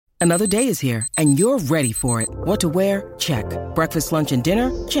Another day is here, and you're ready for it. What to wear? Check. Breakfast, lunch, and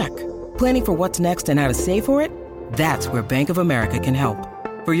dinner? Check. Planning for what's next and how to save for it? That's where Bank of America can help.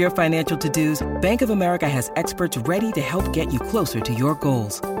 For your financial to-dos, Bank of America has experts ready to help get you closer to your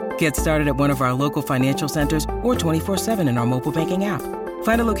goals. Get started at one of our local financial centers or 24/7 in our mobile banking app.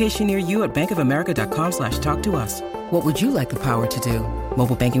 Find a location near you at bankofamerica.com/talktous. What would you like the power to do?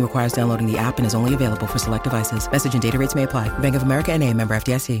 Mobile banking requires downloading the app and is only available for select devices. Message and data rates may apply. Bank of America N.A., member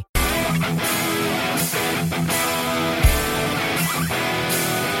FDIC.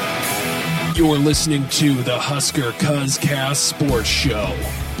 You're listening to the Husker Cuzcast Sports Show.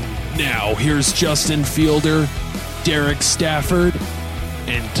 Now, here's Justin Fielder, Derek Stafford,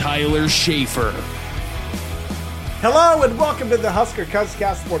 and Tyler Schaefer. Hello and welcome to the Husker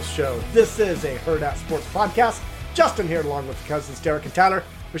Cuzcast Sports Show. This is a Herd At Sports podcast. Justin here along with the cousins Derek and Tyler.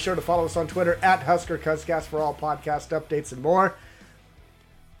 Be sure to follow us on Twitter at Husker Cuzcast for all podcast updates and more.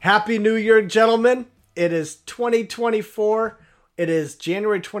 Happy New Year, gentlemen. It is 2024. It is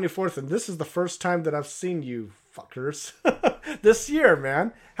January 24th, and this is the first time that I've seen you fuckers this year,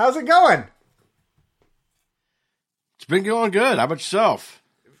 man. How's it going? It's been going good. How about yourself?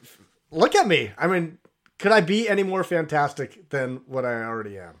 Look at me. I mean, could I be any more fantastic than what I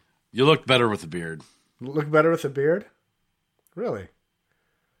already am? You look better with a beard. Look better with a beard? Really?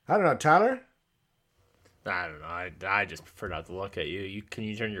 I don't know. Tyler? I don't know. I just prefer not to look at you. Can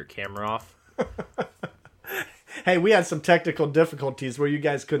you turn your camera off? Hey, we had some technical difficulties where you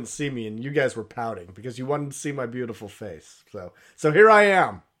guys couldn't see me and you guys were pouting because you wanted to see my beautiful face. So here I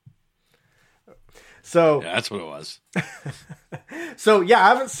am. So yeah, that's what it was. So yeah, I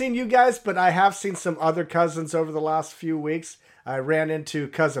haven't seen you guys, but I have seen some other cousins over the last few weeks. I ran into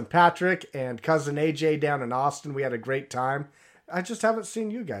cousin Patrick and cousin AJ down in Austin. We had a great time. I just haven't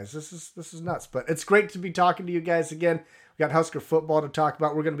seen you guys. This is nuts, but it's great to be talking to you guys again. We got Husker football to talk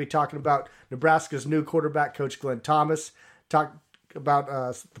about. We're going to be talking about Nebraska's new quarterback coach, Glenn Thomas. Talk about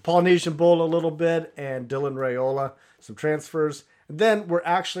the Polynesian Bowl a little bit and Dylan Raiola, some transfers. And then we're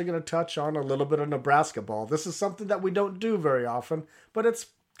actually going to touch on a little bit of Nebraska ball. This is something that we don't do very often, but it's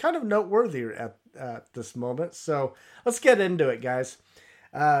kind of noteworthy at this moment. So let's get into it, guys.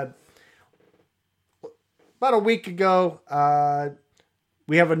 About a week ago,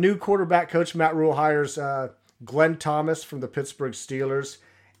 we have a new quarterback coach. Matt Rule hires Glenn Thomas from the Pittsburgh Steelers,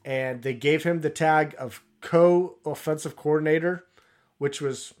 and they gave him the tag of co-offensive coordinator, which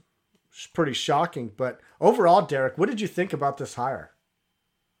was pretty shocking. But overall, Derek, what did you think about this hire?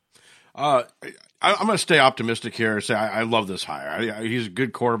 I'm going to stay optimistic here and say I love this hire. He's a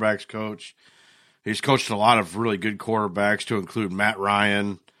good quarterbacks coach. He's coached a lot of really good quarterbacks, to include Matt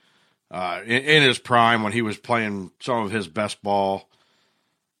Ryan in his prime when he was playing some of his best ball.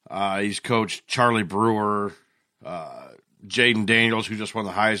 He's coached Charlie Brewer, Jaden Daniels, who just won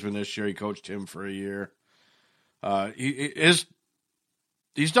the Heisman this year. He coached him for a year. He's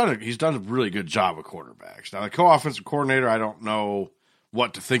done a really good job with quarterbacks. Now, the co-offensive coordinator, I don't know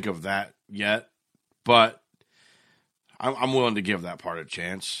what to think of that yet, but I'm willing to give that part a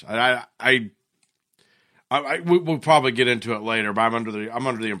chance. We'll probably get into it later, but I'm under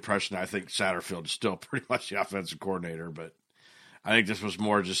the impression I think Satterfield is still pretty much the offensive coordinator, but I think this was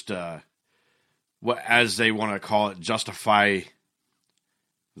more just what, as they want to call it, justify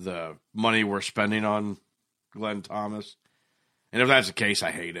the money we're spending on Glenn Thomas. And if that's the case,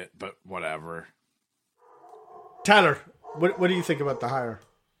 I hate it, but whatever. Tyler, what do you think about the hire?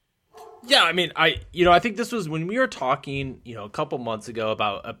 Yeah, I mean, I think this was when we were talking, a couple months ago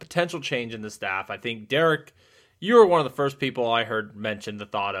about a potential change in the staff. I think, Derek, you were one of the first people I heard mention the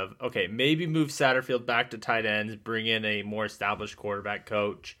thought of, okay, maybe move Satterfield back to tight ends, bring in a more established quarterback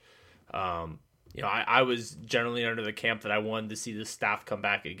coach. I was generally under the camp that I wanted to see the staff come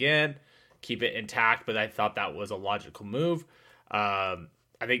back again, keep it intact, but I thought that was a logical move. I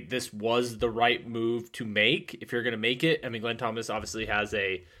think this was the right move to make if you're going to make it. I mean, Glenn Thomas obviously has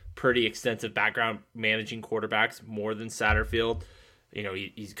a pretty extensive background managing quarterbacks, more than Satterfield.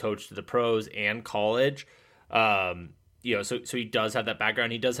 He's coached the pros and college. So he does have that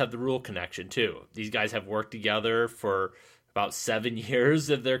background. He does have the Rule connection too. These guys have worked together for about 7 years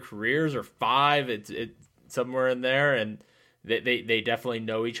of their careers, or 5. It's somewhere in there, and they definitely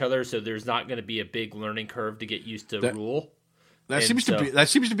know each other. So there's not going to be a big learning curve to get used to Rule. That seems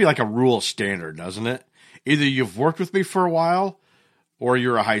to be like a Rule standard, doesn't it? Either you've worked with me for a while, or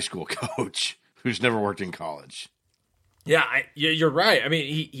you're a high school coach who's never worked in college. Yeah, you're right. I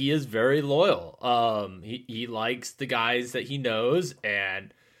mean, he is very loyal. He likes the guys that he knows,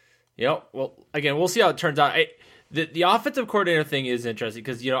 and well, again, we'll see how it turns out. The offensive coordinator thing is interesting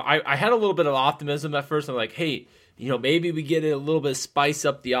because I had a little bit of optimism at first. I'm like, hey, maybe we get a little bit spice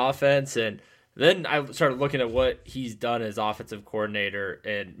up the offense. And then I started looking at what he's done as offensive coordinator,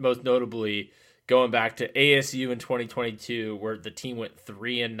 and most notably going back to ASU in 2022, where the team went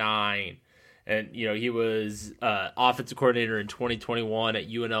 3-9. And, he was offensive coordinator in 2021 at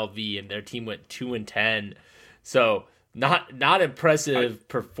UNLV, and their team went 2-10. So not impressive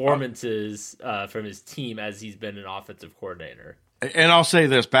performances from his team as he's been an offensive coordinator. And I'll say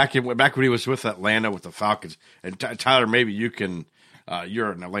this, back when he was with Atlanta with the Falcons, and Tyler, maybe you can,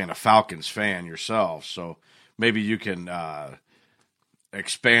 you're an Atlanta Falcons fan yourself, so maybe you can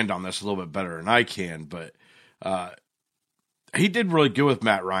expand on this a little bit better than I can, but he did really good with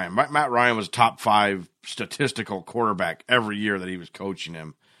Matt Ryan. Matt Ryan was top 5 statistical quarterback every year that he was coaching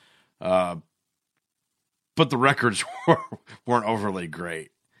him. But the records weren't overly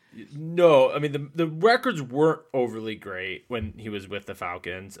great. No, I mean, the records weren't overly great when he was with the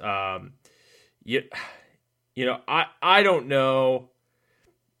Falcons. I don't know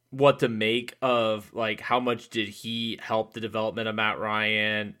what to make of, like, how much did he help the development of Matt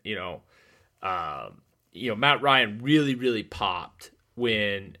Ryan. Matt Ryan really, really popped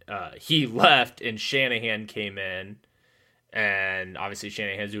when he left and Shanahan came in. And obviously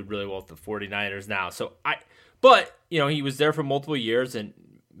Shanahan's doing really well with the 49ers now. But he was there for multiple years, and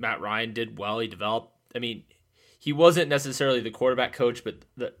Matt Ryan did well. He developed. I mean, he wasn't necessarily the quarterback coach, but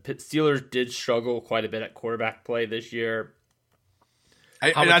the Steelers did struggle quite a bit at quarterback play this year.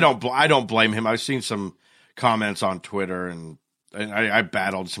 I don't blame him. I've seen some comments on Twitter, and I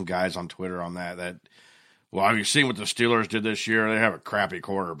battled some guys on Twitter on that. Well, have you seen what the Steelers did this year? They have a crappy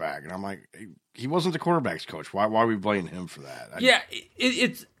quarterback, and I'm like, he wasn't the quarterback's coach. Why are we blaming him for that?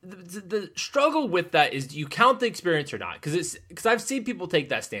 It's the struggle with that is, do you count the experience or not? Because I've seen people take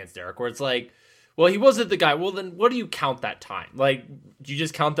that stance, Derek, where it's like, well, he wasn't the guy. Well, then what do you count that time? Like, do you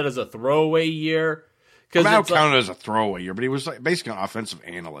just count that as a throwaway year? I don't count it as a throwaway year, but he was like basically an offensive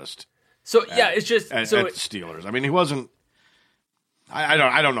analyst. So it's just at the Steelers. I mean, he wasn't. I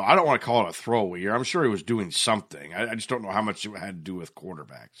don't know. I don't want to call it a throwaway year. I'm sure he was doing something. I just don't know how much it had to do with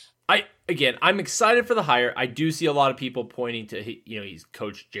quarterbacks. I'm excited for the hire. I do see a lot of people pointing to, he's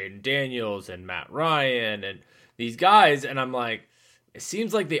coached Jaden Daniels and Matt Ryan and these guys, and I'm like, it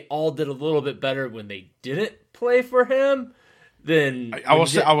seems like they all did a little bit better when they didn't play for him. Then I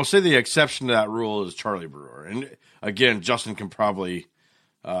will say the exception to that rule is Charlie Brewer, and again, Justin can probably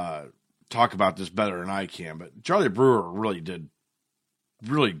talk about this better than I can, but Charlie Brewer really did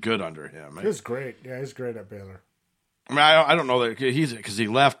really good under him. He was great. Yeah, he's great at Baylor. I mean, I don't know that because he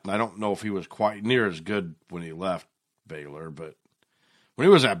left, and I don't know if he was quite near as good when he left Baylor. But when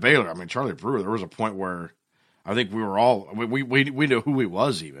he was at Baylor, I mean, Charlie Brewer, there was a point where I think we were all we knew who he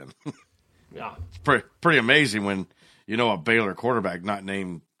was even. Yeah, it's pretty amazing when a Baylor quarterback not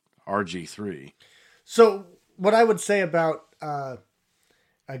named RG3. So what I would say about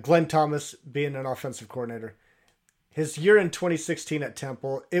Glenn Thomas being an offensive coordinator. His year in 2016 at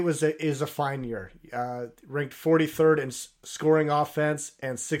Temple, is a fine year. Ranked 43rd in scoring offense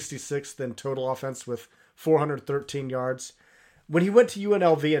and 66th in total offense with 413 yards. When he went to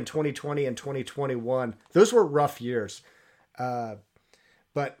UNLV in 2020 and 2021, those were rough years. But,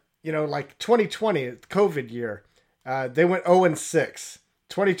 like 2020, COVID year, they went 0-6.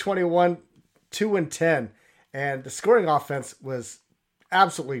 2021, 2-10. And the scoring offense was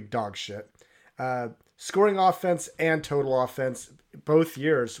absolutely dog shit. Scoring offense and total offense, both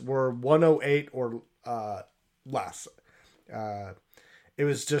years, were 108 or less. It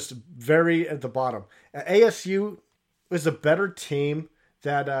was just very at the bottom. ASU was a better team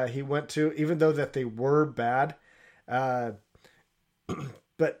that he went to, even though that they were bad. But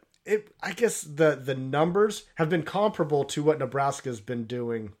I guess the numbers have been comparable to what Nebraska's been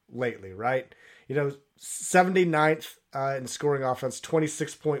doing lately, right? 79th in scoring offense,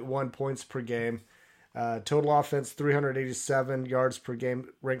 26.1 points per game. Total offense, 387 yards per game,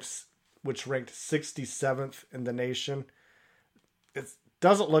 which ranked 67th in the nation. It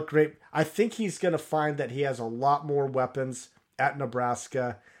doesn't look great. I think he's going to find that he has a lot more weapons at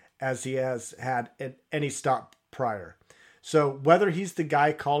Nebraska as he has had at any stop prior. So whether he's the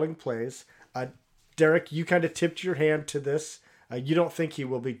guy calling plays, Derek, you kind of tipped your hand to this. You don't think he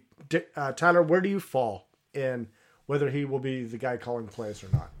will be. Tyler, where do you fall in whether he will be the guy calling plays or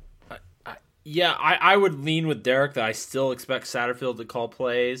not? Yeah, I would lean with Derek that I still expect Satterfield to call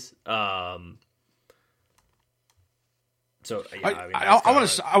plays. I want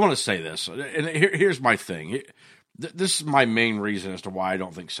to say this, and here's my thing. This is my main reason as to why I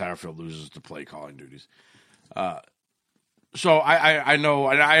don't think Satterfield loses the play calling duties. So I know,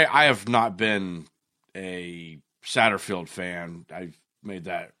 and I have not been a Satterfield fan. I've made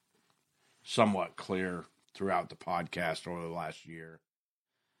that somewhat clear throughout the podcast over the last year.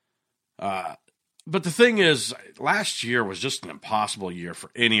 But the thing is, last year was just an impossible year for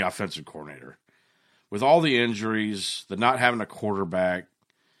any offensive coordinator. With all the injuries, the not having a quarterback,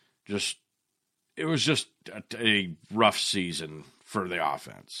 it was just a rough season for the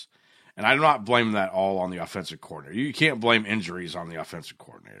offense. And I'm not blaming that all on the offensive coordinator. You can't blame injuries on the offensive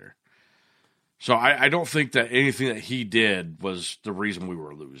coordinator. So I don't think that anything that he did was the reason we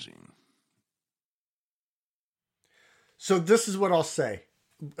were losing. So this is what I'll say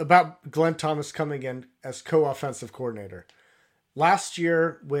about Glenn Thomas coming in as co-offensive coordinator. Last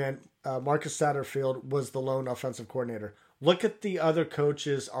year, when Marcus Satterfield was the lone offensive coordinator, look at the other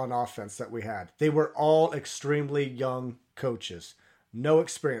coaches on offense that we had. They were all extremely young coaches. No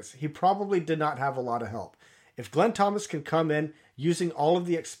experience. He probably did not have a lot of help. If Glenn Thomas can come in using all of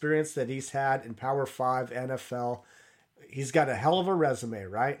the experience that he's had in Power 5, NFL, he's got a hell of a resume,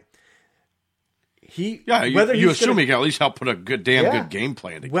 right? You assume he can at least help put a good game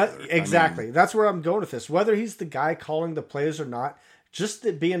plan together. Exactly. That's where I'm going with this. Whether he's the guy calling the plays or not,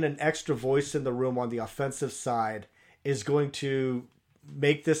 just being an extra voice in the room on the offensive side is going to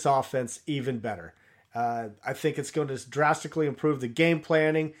make this offense even better. I think it's going to drastically improve the game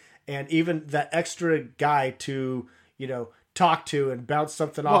planning and even that extra guy to, talk to and bounce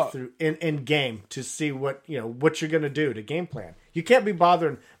something off through in game to see what you're going to do to game plan. You can't be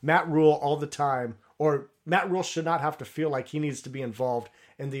bothering Matt Rule all the time, or Matt Rule should not have to feel like he needs to be involved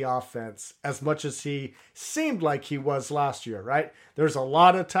in the offense as much as he seemed like he was last year, right? There's a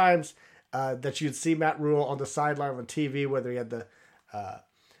lot of times that you'd see Matt Rule on the sideline on TV, whether he had the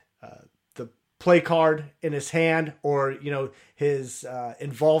play card in his hand or, his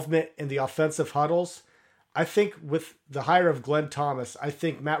involvement in the offensive huddles. I think with the hire of Glenn Thomas, I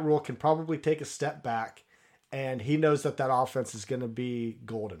think Matt Rule can probably take a step back, and he knows that offense is going to be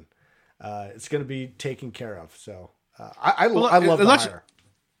golden. It's going to be taken care of. So I love the hire.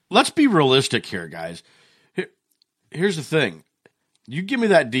 Let's be realistic here, guys. Here's the thing. You give me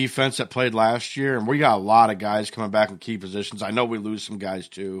that defense that played last year, and we got a lot of guys coming back in key positions. I know we lose some guys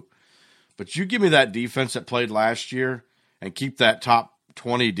too. But you give me that defense that played last year and keep that top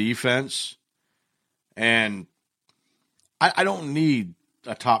 20 defense, and I don't need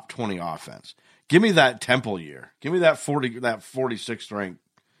a top 20 offense. Give me that Temple year. Give me that 46th ranked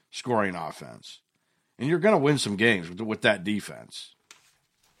scoring offense. And you're going to win some games with that defense.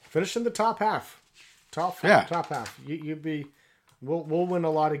 Finish in the top half. Top half. We'll win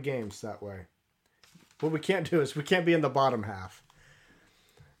a lot of games that way. What we can't do is we can't be in the bottom half.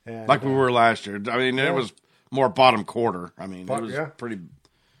 And, like we were last year. I mean, it was more bottom quarter. I mean, it was pretty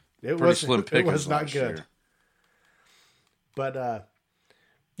slim pickings. It was not good. Year. But,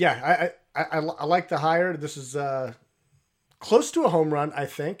 I like the hire. This is close to a home run, I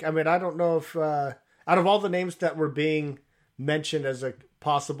think. I mean, I don't know if out of all the names that were being mentioned as a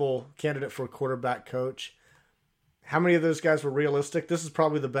possible candidate for quarterback coach, how many of those guys were realistic? This is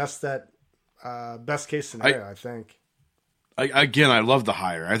probably the best case scenario, I think. I love the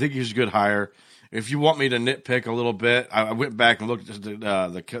hire. I think he's a good hire. If you want me to nitpick a little bit, I went back and looked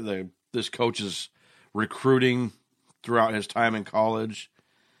at this coach's recruiting throughout his time in college.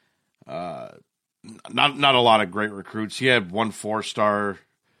 Not a lot of great recruits. He had one 4-star.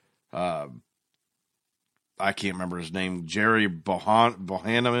 I can't remember his name. Jerry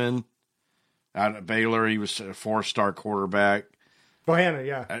Bohannon out at Baylor. He was a 4-star quarterback. Bohannon,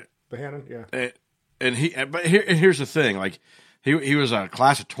 yeah. But here's the thing: like he was a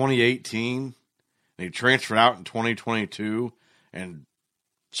class of 2018, and he transferred out in 2022, and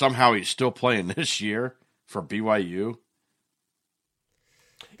somehow he's still playing this year for BYU.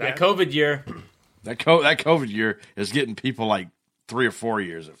 That COVID year, that COVID year is getting people like 3 or 4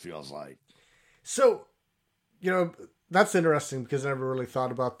 years. It feels like. So, that's interesting because I never really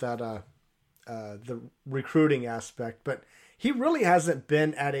thought about that the recruiting aspect, but. He really hasn't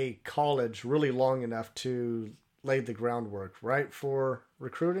been at a college really long enough to lay the groundwork, right, for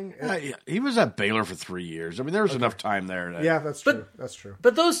recruiting? Yeah, he was at Baylor for 3 years. I mean, there was enough time there. Yeah, that's true. That's true.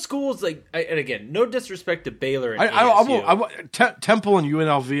 But those schools, and again, no disrespect to Baylor and Temple and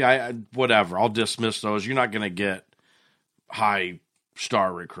UNLV, whatever. I'll dismiss those. You're not going to get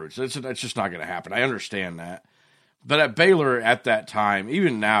high-star recruits. It's just not going to happen. I understand that. But at Baylor at that time,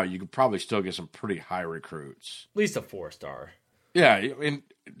 even now, you could probably still get some pretty high recruits. At least a 4-star. Yeah, I mean,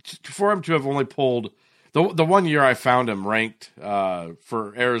 for him to have only pulled the 1 year I found him ranked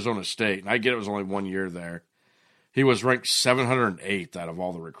for Arizona State, and I get it was only 1 year there. He was ranked 708th out of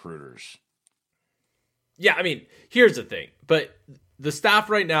all the recruiters. Yeah, I mean, here's the thing. But the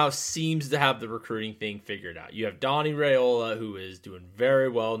staff right now seems to have the recruiting thing figured out. You have Donnie Raiola, who is doing very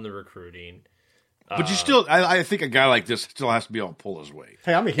well in the recruiting. But you still, I think a guy like this still has to be able to pull his weight.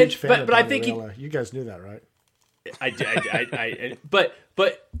 Hey, I'm a huge fan of but I think you guys knew that, right?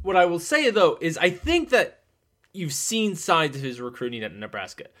 But what I will say though is I think that you've seen signs of his recruiting at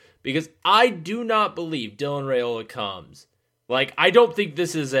Nebraska, because I do not believe Dylan Raiola comes. Like, I don't think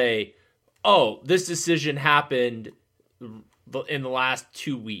this is this decision happened in the last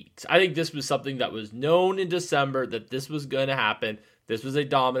 2 weeks. I think this was something that was known in December that this was going to happen. This was a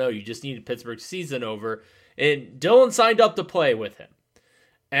domino. You just needed Pittsburgh's season over. And Dylan signed up to play with him.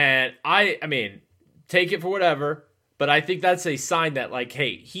 And I mean, take it for whatever. But I think that's a sign that, like,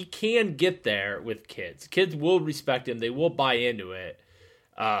 hey, he can get there with kids. Kids will respect him. They will buy into it.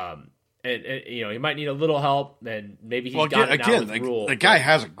 And he might need a little help, and maybe he's got it now with Rule. The guy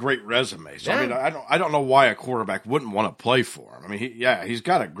has a great resume. So, yeah. I mean, I don't know why a quarterback wouldn't want to play for him. I mean, he's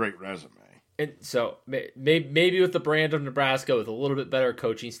got a great resume. And so maybe with the brand of Nebraska, with a little bit better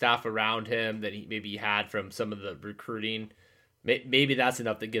coaching staff around him than he had from some of the recruiting, maybe that's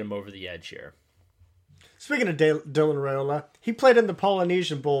enough to get him over the edge here. Speaking of Dylan Raiola, he played in the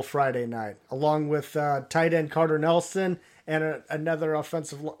Polynesian Bowl Friday night, along with tight end Carter Nelson and another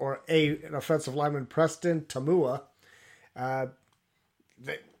offensive lineman, Preston Tamua. The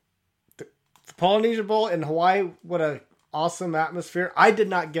Polynesian Bowl in Hawaii, what a awesome atmosphere. I did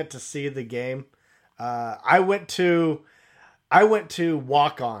not get to see the game. I went to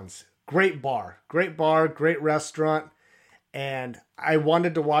Walk-Ons. Great bar, great restaurant, and I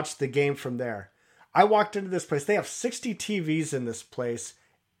wanted to watch the game from there. I walked into this place. They have 60 TVs in this place,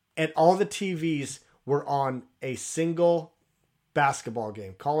 and all the TVs were on a single basketball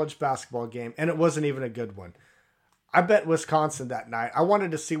game, college basketball game, and it wasn't even a good one. I bet Wisconsin that night. I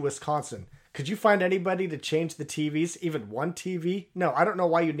wanted to see Wisconsin. Could you find anybody to change the TVs? Even one TV? No, I don't know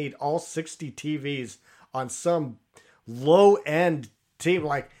why you need all 60 TVs on some low-end team.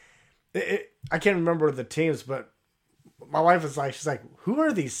 Like, I can't remember the teams, but my wife is like, she's like, who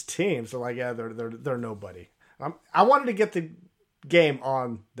are these teams? They're like, yeah, they're nobody. I wanted to get the game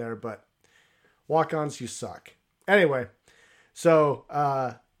on there, but Walk-Ons, you suck. Anyway, so,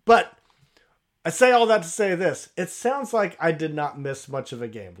 but I say all that to say this. It sounds like I did not miss much of a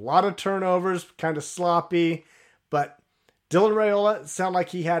game. A lot of turnovers, kind of sloppy, but Dylan Raiola sounded like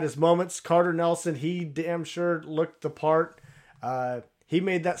he had his moments. Carter Nelson, he damn sure looked the part. He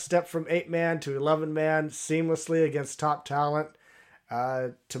made that step from 8-man to 11-man seamlessly against top talent.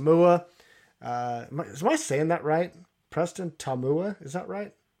 Tamua, am I saying that right? Preston Tamua, is that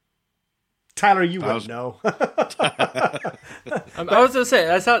right? Tyler, you wouldn't know. I was going to say,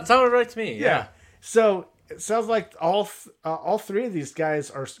 that sounded right to me. Yeah. So it sounds like all three of these guys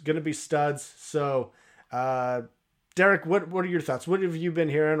are going to be studs. So, Derek, what are your thoughts? What have you been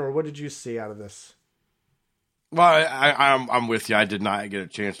hearing, or what did you see out of this? Well, I'm with you. I did not get a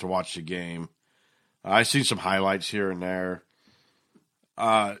chance to watch the game. I seen some highlights here and there.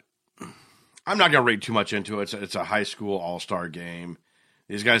 I'm not going to read too much into it. It's a high school all-star game.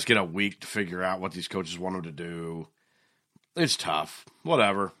 These guys get a week to figure out what these coaches want them to do. It's tough.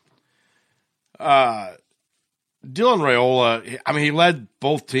 Whatever. Dylan Raiola, I mean, he led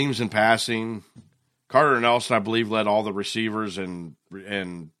both teams in passing. Carter Nelson, I believe, led all the receivers in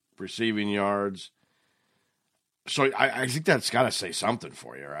receiving yards. So I think that's got to say something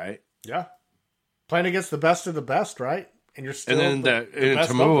for you, right? Yeah. Playing against the best of the best, right? And you're still and then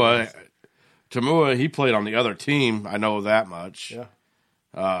Tamua, he played on the other team. I know that much. Yeah.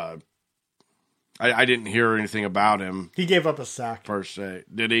 I didn't hear anything about him. He gave up a sack. Per se.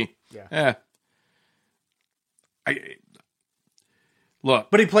 Did he? Yeah.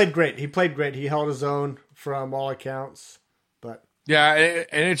 Look. But he played great. He held his own from all accounts. But yeah,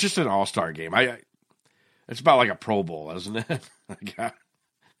 and it's just an all-star game. It's about like a Pro Bowl, isn't it?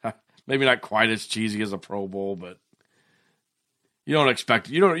 Maybe not quite as cheesy as a Pro Bowl, but you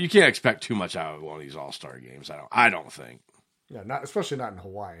can't expect too much out of one of these all-star games. I don't think. Yeah, especially not in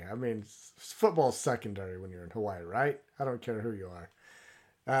Hawaii. I mean, football's secondary when you're in Hawaii, right? I don't care who you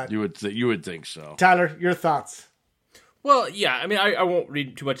are. You would think so. Tyler, your thoughts? Well, yeah, I mean, I won't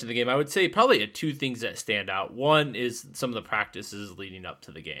read too much of the game. I would say probably two things that stand out. One is some of the practices leading up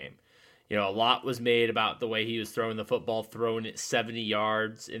to the game. You know, a lot was made about the way he was throwing the football, throwing it 70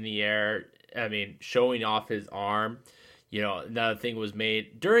 yards in the air. I mean, showing off his arm. You know, another thing was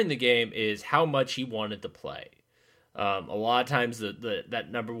made during the game is how much he wanted to play. A lot of times that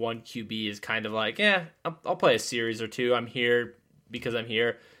number one QB is kind of like, I'll play a series or two. I'm here because I'm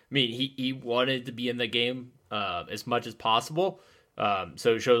here. I mean, he wanted to be in the game as much as possible.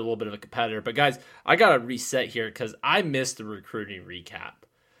 So it shows a little bit of a competitor. But guys, I got to reset here because I missed the recruiting recap.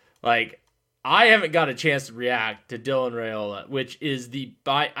 Like, I haven't got a chance to react to Dylan Raiola, which is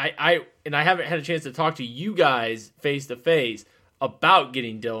I haven't had a chance to talk to you guys face to face about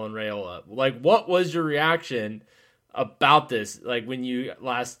getting Dylan Raiola. Like, what was your reaction about this? Like, when you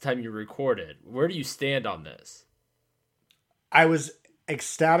last time you recorded, where do you stand on this? I was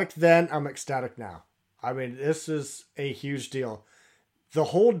ecstatic then. I'm ecstatic now. I mean, this is a huge deal. The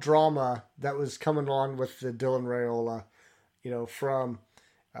whole drama that was coming along with the Dylan Raiola, from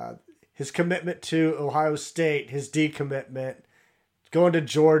his commitment to Ohio State, his decommitment, going to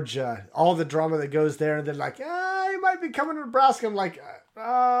Georgia, all the drama that goes there, and then like, he might be coming to Nebraska. I'm like,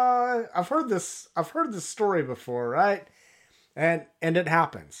 I've heard this story before, right? And it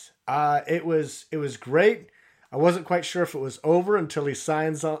happens. It was great. I wasn't quite sure if it was over until he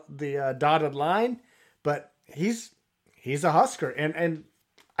signs the dotted line, but he's a Husker, and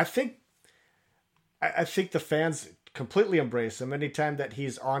I think the fans completely embrace him anytime that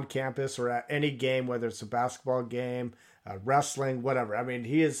he's on campus or at any game, whether it's a basketball game, wrestling, whatever. I mean,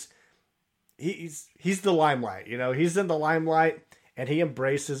 he's the limelight. He's in the limelight, and he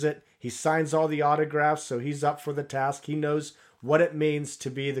embraces it. He signs all the autographs, so he's up for the task. He knows what it means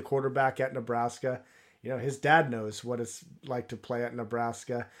to be the quarterback at Nebraska. His dad knows what it's like to play at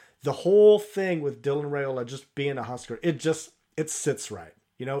Nebraska. The whole thing with Dylan Raiola just being a Husker, it sits right.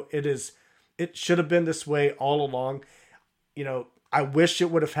 It should have been this way all along. I wish it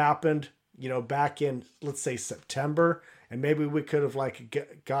would have happened, back in, let's say, September, and maybe we could have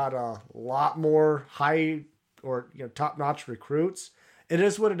got a lot more high or top-notch recruits. It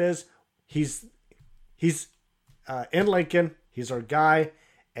is what it is. He's in Lincoln. He's our guy,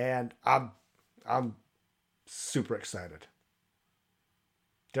 and I'm super excited.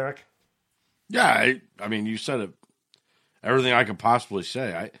 Derek? Yeah, I mean, you said it. Everything I could possibly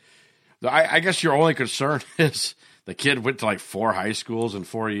say. I guess your only concern is the kid went to like 4 high schools in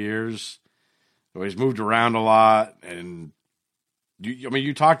 4 years. So he's moved around a lot, and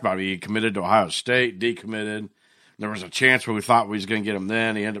you talked about it. He committed to Ohio State, decommitted. There was a chance where we thought we was going to get him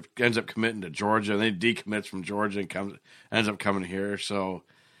then. He ends up committing to Georgia, and then he decommits from Georgia and ends up coming here. So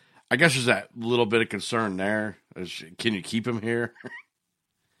I guess there's that little bit of concern there. Can you keep him here?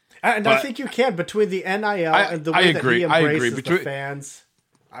 And I think you can, between the NIL and the way that he embraces the fans.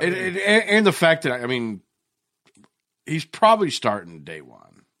 And the fact that, he's probably starting day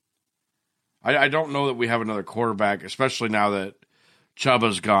one. I don't know that we have another quarterback, especially now that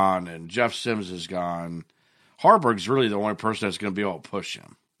Chubba's gone and Jeff Sims is gone. Harburg's really the only person that's going to be able to push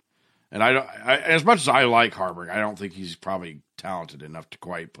him. And as much as I like Harburg, I don't think he's probably talented enough to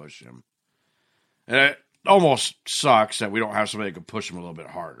quite push him. And it almost sucks that we don't have somebody that can push him a little bit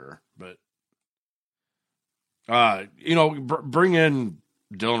harder. But, bring in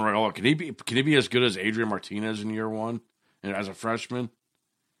Dylan Raiola. Can he be as good as Adrian Martinez in year one and as a freshman?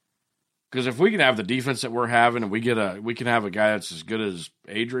 Because if we can have the defense that we're having, and we can have a guy that's as good as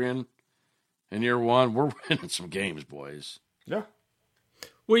Adrian in year one, we're winning some games, boys. Yeah.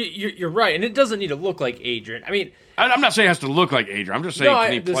 Well, you're right, and it doesn't need to look like Adrian. I'm not saying it has to look like Adrian. I'm just saying,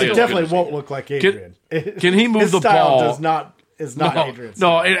 can he play? It definitely won't look like Adrian. Can he move His the style ball? Is not Adrian's.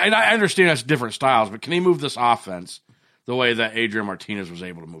 No, and I understand that's different styles, but can he move this offense the way that Adrian Martinez was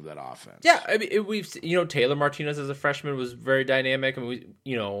able to move that offense? Yeah, we've Taylor Martinez as a freshman was very dynamic, and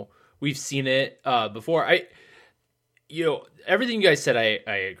we've seen it before. Everything you guys said,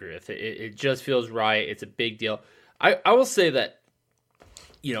 I agree with. It just feels right. It's a big deal. I will say that,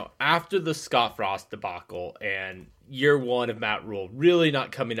 after the Scott Frost debacle and year one of Matt Rule really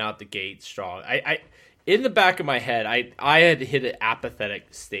not coming out the gate strong, I in the back of my head, I had hit an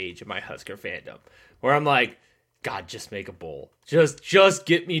apathetic stage in my Husker fandom where I'm like, God, just make a bowl. Just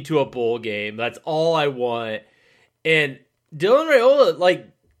get me to a bowl game. That's all I want. And Dylan Raiola,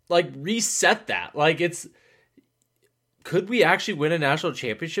 like reset that. Could we actually win a national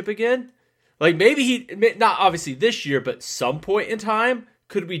championship again? Like, maybe not obviously this year, but some point in time,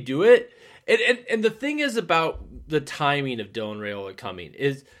 could we do it? And the thing is about the timing of Dylan Raiola coming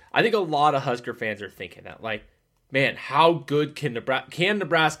is, I think a lot of Husker fans are thinking that, like, man, how good can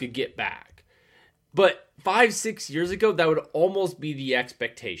Nebraska get back? But 5-6 years ago, that would almost be the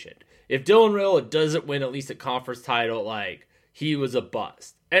expectation. If Dylan Raiola doesn't win at least a conference title, like, he was a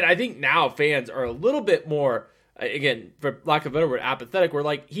bust. And I think now fans are a little bit more, again, for lack of a better word, apathetic. Where,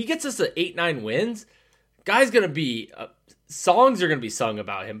 like, he gets us to 8-9 wins, guy's going to be, songs are going to be sung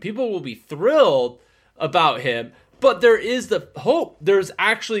about him. People will be thrilled about him. But there is the hope. There's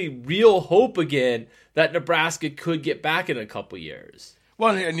actually real hope again that Nebraska could get back in a couple years.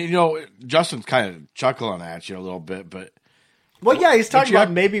 Well, and Justin's kind of chuckling at you a little bit, but Well, yeah, he's talking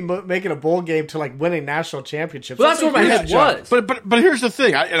about maybe making a bowl game to like winning national championships. Well, that's where my head was. But here's the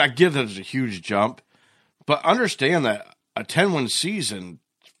thing, and I get that it's a huge jump, but understand that a 10-win season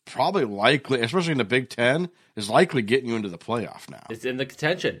probably likely, especially in the Big Ten, is likely getting you into the playoff now. It's in the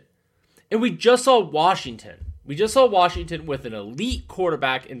contention. And we just saw Washington. We just saw Washington with an elite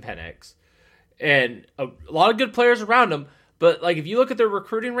quarterback in Penix and a lot of good players around him. But like if you look at their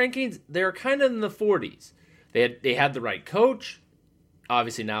recruiting rankings, they're kind of in the 40s. They had the right coach.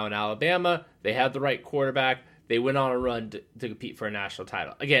 Obviously now in Alabama, they had the right quarterback. They went on a run to compete for a national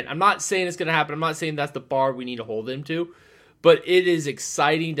title. Again, I'm not saying it's going to happen. I'm not saying that's the bar we need to hold them to. But it is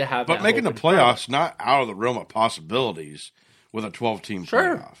exciting to have. But making the playoffs not out of the realm of possibilities with a 12-team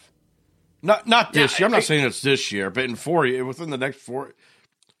playoff. Not this year. I'm not saying it's this year, but within the next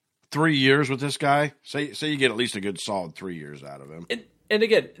 3 years with this guy, say you get at least a good solid 3 years out of him. And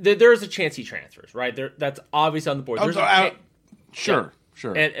again, there's a chance he transfers, right? That's obvious on the board. Sure.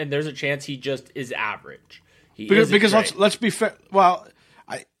 And there's a chance he just is average. Because let's be fair. Well,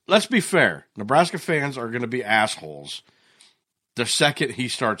 let's be fair. Nebraska fans are going to be assholes the second he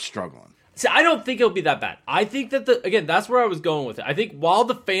starts struggling. See, I don't think it'll be that bad. I think that that's where I was going with it. I think while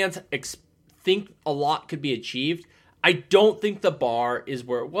the fans think a lot could be achieved, I don't think the bar is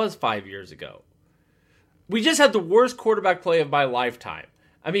where it was 5 years ago. We just had the worst quarterback play of my lifetime.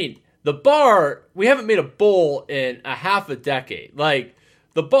 I mean, the bar, we haven't made a bowl in a half a decade. Like,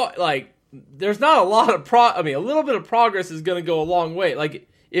 the bar, like, there's not a lot of a little bit of progress is going to go a long way. Like,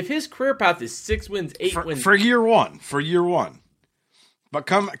 if his career path is 6 wins, 8 wins. For year one. But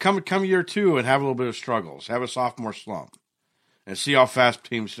come year two and have a little bit of struggles. Have a sophomore slump. And see how fast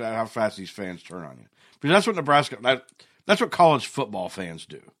these fans turn on you. Because that's what college football fans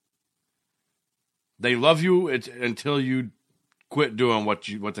do. They love you until you quit doing what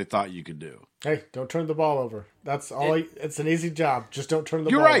they thought you could do. Hey, don't turn the ball over. That's all. It's an easy job. Just don't turn the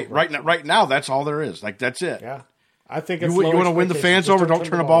ball over. You're right. Right now, that's all there is. Like, that's it. Yeah. I think it's you want to win the fans over, don't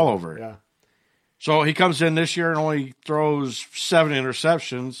turn the ball over. Yeah. So he comes in this year and only throws 7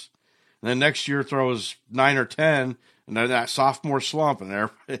 interceptions. And then next year throws 9 or 10. And then that sophomore slump.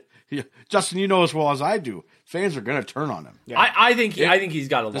 And Justin, you know as well as I do, fans are going to turn on him. Yeah. I think he's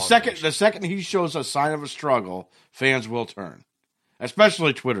got a long the second he shows a sign of a struggle, fans will turn,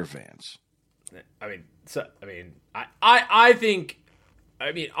 especially Twitter fans. I think.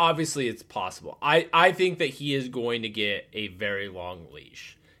 Obviously it's possible. I think that he is going to get a very long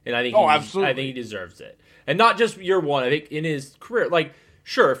leash, and I think I think he deserves it, and not just year one. I think in his career, like,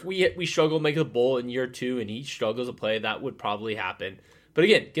 sure, if we struggle to make the bowl in year 2 and he struggles to play, that would probably happen. But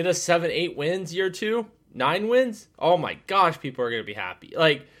again, get us 7-8 wins year 2, 9 wins. Oh my gosh, people are going to be happy.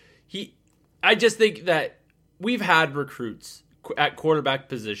 Like, I just think that we've had recruits at quarterback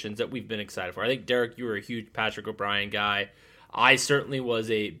positions that we've been excited for. I think, Derek, you were a huge Patrick O'Brien guy. I certainly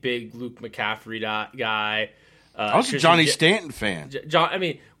was a big Luke McCaffrey guy. I was a Johnny Stanton fan.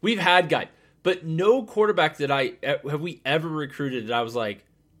 We've had guys, but no quarterback that have we ever recruited that I was like,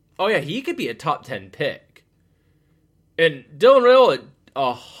 oh yeah, he could be a top 10 pick. And Dylan Raiola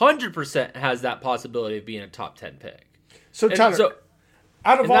 100% has that possibility of being a top 10 pick. So Tyler,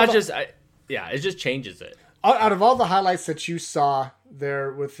 it just changes it. Out of all the highlights that you saw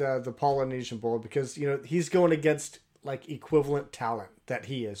there with the Polynesian Bowl, because he's going against like equivalent talent that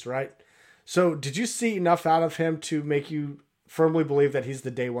he is, right? So did you see enough out of him to make you firmly believe that he's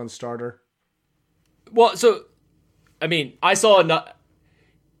the day one starter? Well, I saw enough.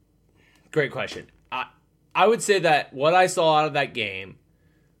 Great question. I would say that what I saw out of that game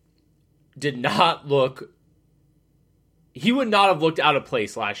did not look. He would not have looked out of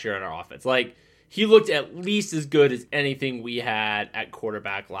place last year in our offense. Like, he looked at least as good as anything we had at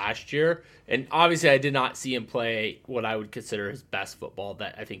quarterback last year. And obviously I did not see him play what I would consider his best football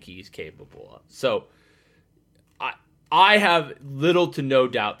that I think he's capable of. So I have little to no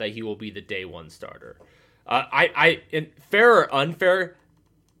doubt that he will be the day one starter. And fair or unfair,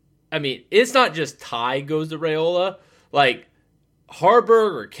 it's not just Ty goes to Raiola. Like,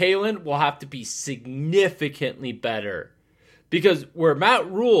 Harburg or Kalen will have to be significantly better. Because where Matt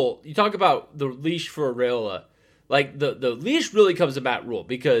Rule, you talk about the leash for Raiola, like the leash really comes to Matt Rule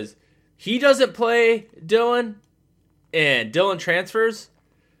because he doesn't play Dylan and Dylan transfers.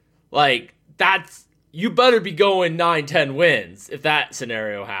 Like, you better be going 9-10 wins if that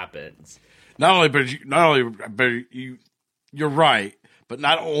scenario happens. You're right, but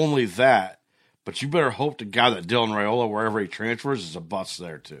not only that, but you better hope to God that Dylan Raiola, wherever he transfers, is a bust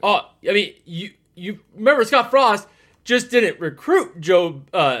there too. Oh, you remember Scott Frost just didn't recruit Joe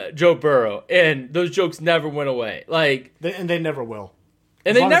Burrow, and those jokes never went away. Like, they never will.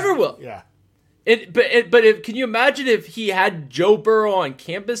 And they never will. Yeah. Can you imagine if he had Joe Burrow on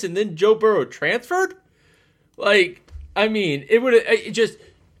campus and then Joe Burrow transferred? Like, I mean,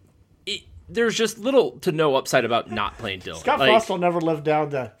 there's just little to no upside about not playing Dillon. Scott Frost will never live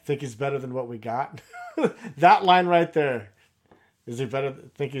down to think he's better than what we got. That line right there. Is he better?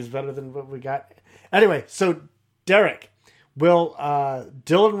 Think he's better than what we got? Anyway, so Derek, will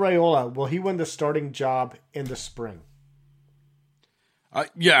Dylan Raiola, will he win the starting job in the spring?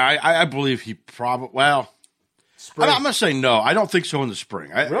 Yeah, I believe he probably. Well, Spring. I'm going to say no. I don't think so in the spring.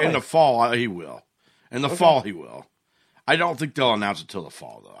 Really? In the fall, he will. In the fall, he will. I don't think they'll announce it till the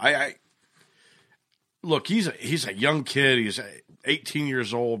fall, though. Look, he's a young kid. He's 18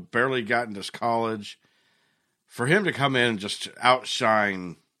 years old, barely got into college. For him to come in and just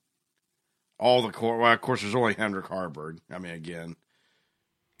outshine all the core. Well, of course, there's only Hendrik Harburg. I mean, again,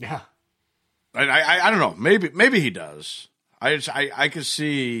 Yeah. I don't know. Maybe he does. I could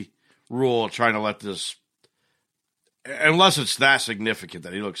see Rule trying to let this, unless it's that significant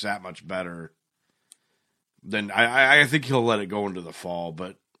that he looks that much better. Then I think he'll let it go into the fall.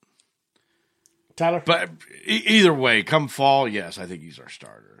 But Tyler? But either way, come fall, yes, I think he's our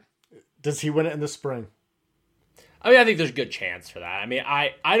starter. Does he win it in the spring? I mean, I think there's a good chance for that. I mean,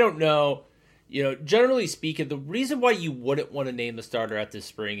 I don't know. You know, generally speaking, the reason why you wouldn't want to name the starter at this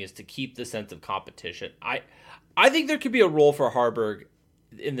spring is to keep the sense of competition. I think there could be a role for Harburg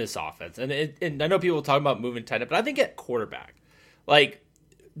in this offense. And I know people talk about moving tight end, but I think at quarterback, like,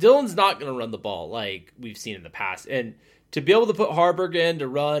 Dylan's not going to run the ball like we've seen in the past. And to be able to put Harburg in to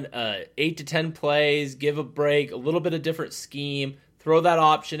run 8 to 10 plays, give a break, a little bit of different scheme, throw that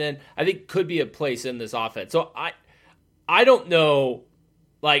option in, I think could be a place in this offense. So I don't know,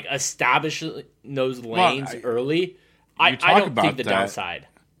 like, establishing those lanes early. I don't think the downside.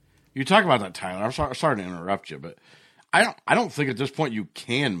 You talk about that, Tyler. I'm sorry to interrupt you, but I don't think at this point you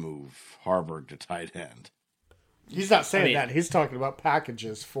can move Harburg to tight end. He's not saying that. He's talking about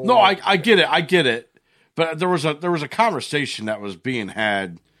packages for. No, I get it. But there was a conversation that was being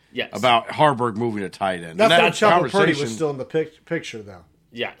had about Harburg moving to tight end. That's Chuba Purdy was still in the picture, though.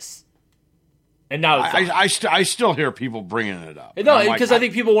 Yes. And now I still hear people bringing it up. No, because I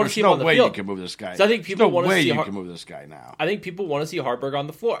think people want to see him on the field. There's no way you can move this guy. So I think people want to see you can move this guy now. I think people want to see Harburg on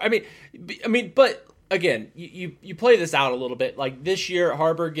the floor. I mean, but again, you play this out a little bit. Like this year,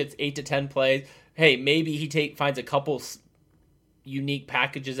 Harburg gets 8 to 10 plays. Hey, maybe he finds a couple unique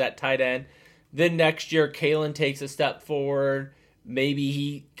packages at tight end. Then next year, Kalen takes a step forward. Maybe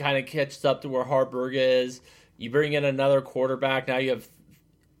he kind of catches up to where Harburg is. You bring in another quarterback.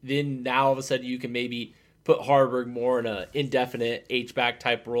 Now all of a sudden you can maybe put Harburg more in an indefinite H-back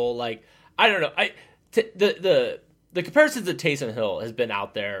type role. Like, I don't know. The comparisons to Taysom Hill has been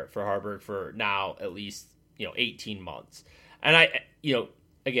out there for Harburg for now at least 18 months. And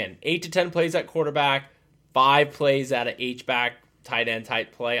again, 8 to 10 plays at quarterback, 5 plays at an H-back tight end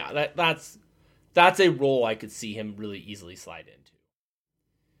type play. That's a role I could see him really easily slide into.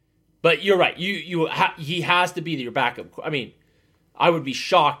 But you're right. He has to be your backup. I mean, I would be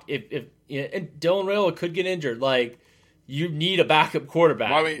shocked if and Dylan Raiola could get injured. Like, you need a backup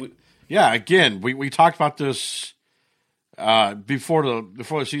quarterback. Well, I mean, again, we talked about this before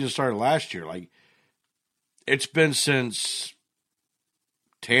the season started last year. Like, it's been since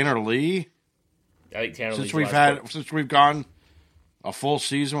Tanner Lee. I think Tanner since we've gone a full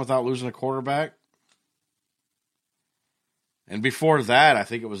season without losing a quarterback. And before that, I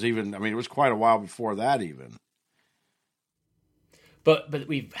think it was quite a while before that even. But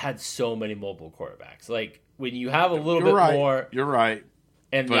we've had so many mobile quarterbacks. Like, when you have a little bit more. You're right.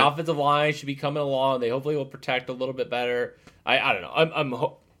 And the offensive line should be coming along. They hopefully will protect a little bit better. I don't know. I'm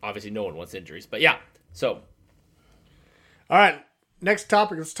obviously no one wants injuries. But yeah, so. All right, next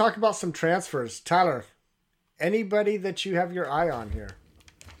topic. Let's talk about some transfers. Tyler, anybody that you have your eye on here?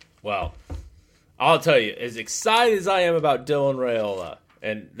 Well, I'll tell you, as excited as I am about Dylan Raiola,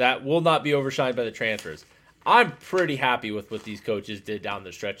 and that will not be overshined by the transfers, I'm pretty happy with what these coaches did down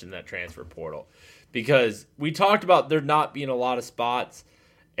the stretch in that transfer portal. Because we talked about there not being a lot of spots,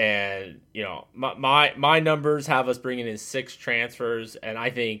 and my numbers have us bringing in 6 transfers, and I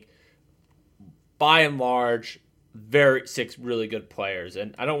think by and large, 6 really good players.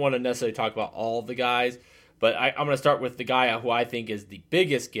 And I don't want to necessarily talk about all of the guys, but I'm going to start with the guy who I think is the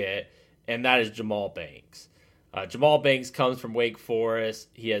biggest get, and that is Jamal Banks. Jamal Banks comes from Wake Forest.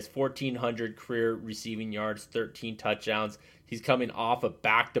 He has 1,400 career receiving yards, 13 touchdowns. He's coming off of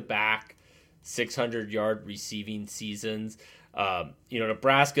back-to-back 600-yard receiving seasons.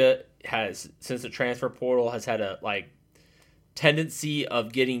 Nebraska has, since the transfer portal, has had a tendency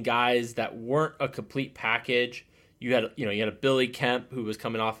of getting guys that weren't a complete package. You had a Billy Kemp who was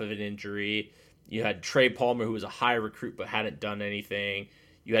coming off of an injury. You had Trey Palmer, who was a high recruit but hadn't done anything.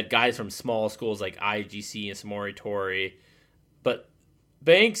 You had guys from small schools like IGC and Samori Torrey. But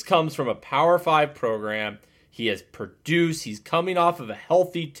Banks comes from a Power 5 program. He has produced. He's coming off of a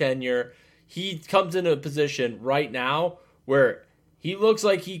healthy tenure. He comes into a position right now where he looks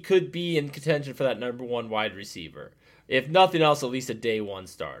like he could be in contention for that number 1 wide receiver. If nothing else, at least a day 1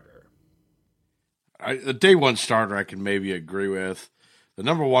 starter. The day 1 starter I can maybe agree with. The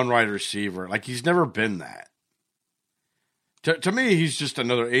number 1 wide receiver, like he's never been that. To me, he's just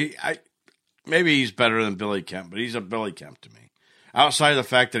another. Maybe he's better than Billy Kemp, but he's a Billy Kemp to me. Outside of the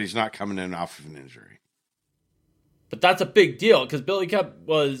fact that he's not coming in off of an injury. But that's a big deal because Billy Kemp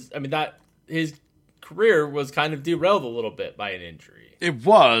was. I mean, that his career was kind of derailed a little bit by an injury. It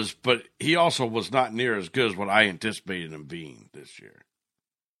was, but he also was not near as good as what I anticipated him being this year.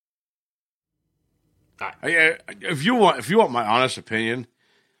 If you want my honest opinion,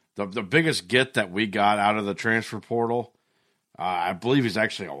 the biggest get that we got out of the transfer portal, I believe he's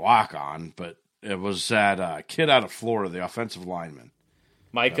actually a walk-on, but it was that kid out of Florida, the offensive lineman,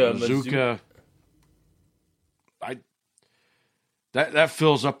 Micah Mazuka. That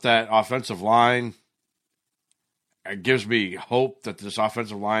fills up that offensive line. It gives me hope that this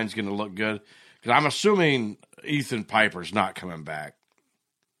offensive line is going to look good because I'm assuming Ethan Piper's not coming back.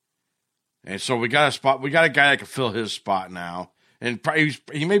 And so we got a guy that can fill his spot now, and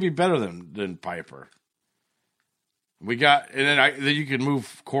he may be better than Piper. And then you can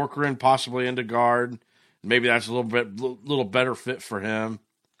move Corcoran possibly into guard. Maybe that's a little better fit for him.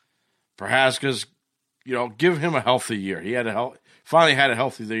 Prohaska's, give him a healthy year. He finally had a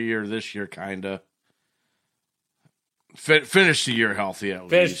healthy year this year, kinda. Finished the year healthy at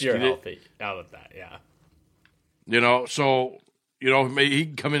least. Finished the year healthy. Out of that, yeah. So. Maybe he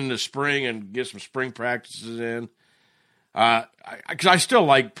can come in the spring and get some spring practices in. Because I still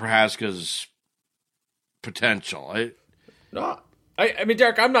like Prohaska's potential. I mean,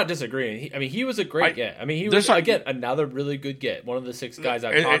 Derek, I'm not disagreeing. He was a great get. I mean, he was, again, another really good get. One of the 6 guys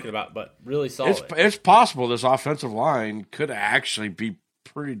I'm talking about, but really solid. It's possible this offensive line could actually be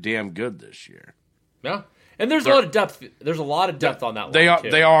pretty damn good this year. Yeah. And there's a lot of depth. There's a lot of depth on that line,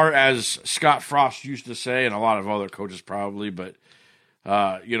 They are, as Scott Frost used to say, and a lot of other coaches probably, but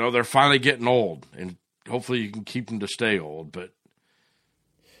they're finally getting old, and hopefully you can keep them to stay old. But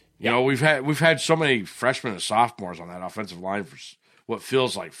we've had so many freshmen and sophomores on that offensive line for what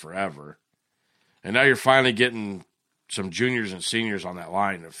feels like forever, and now you're finally getting some juniors and seniors on that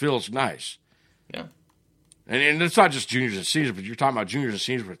line. It feels nice. Yeah, and it's not just juniors and seniors, but you're talking about juniors and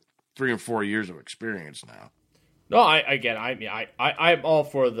seniors with 3 and 4 years of experience now. No, I'm all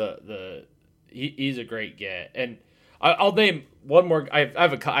for he's a great get, and I'll name one more. I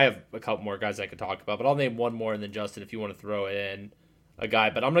have a couple more guys I could talk about, but I'll name one more, and then Justin, if you want to throw in a guy,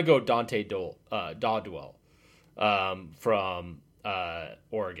 but I'm gonna go Dante Dodwell from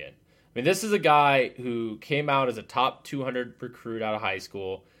Oregon. I mean, this is a guy who came out as a top 200 recruit out of high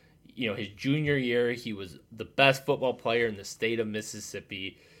school. His junior year, he was the best football player in the state of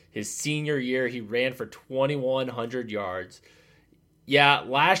Mississippi. His senior year, he ran for 2,100 yards. Yeah,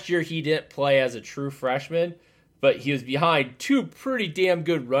 last year he didn't play as a true freshman, but he was behind 2 pretty damn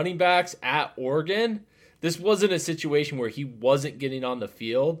good running backs at Oregon. This wasn't a situation where he wasn't getting on the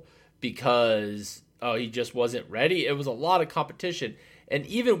field because he just wasn't ready. It was a lot of competition. And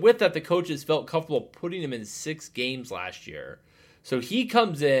even with that, the coaches felt comfortable putting him in 6 games last year. So he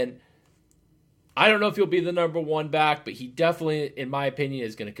comes in. I don't know if he'll be the number 1 back, but he definitely, in my opinion,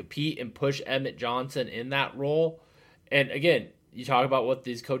 is going to compete and push Emmett Johnson in that role. And again, you talk about what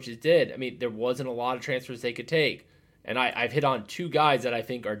these coaches did. I mean, there wasn't a lot of transfers they could take. And I've hit on 2 guys that I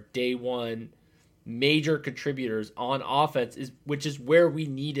think are day 1 major contributors on offense, which is where we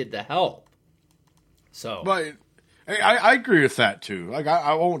needed the help. So, but I agree with that too. Like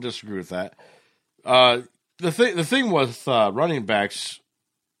I won't disagree with that. The thing with running backs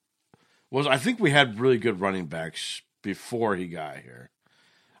was I think we had really good running backs before he got here.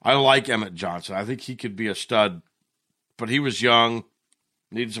 I like Emmett Johnson. I think he could be a stud, but he was young,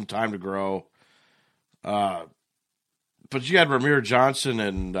 needed some time to grow. But you had Ramir Johnson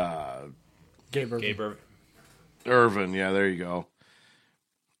and Gabe Irvin. Yeah, there you go.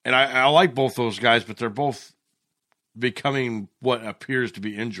 And I like both those guys, but they're both becoming what appears to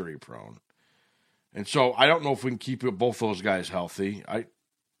be injury prone. And so I don't know if we can keep both those guys healthy. I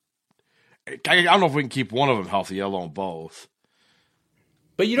don't know if we can keep one of them healthy, let alone both.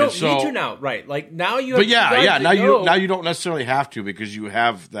 But you don't need to now, right? Like now you. But now you don't necessarily have to because you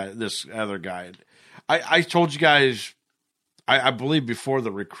have this other guy. I told you guys, I believe before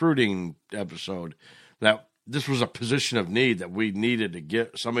the recruiting episode that this was a position of need that we needed to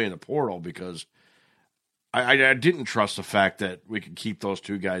get somebody in the portal because I didn't trust the fact that we could keep those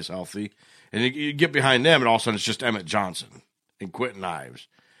two guys healthy. And you get behind them, and all of a sudden it's just Emmett Johnson and Quentin Ives.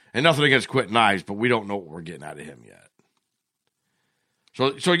 And nothing against Quentin Ives, but we don't know what we're getting out of him yet.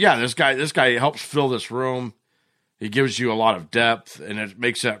 So yeah, this guy helps fill this room. He gives you a lot of depth, and it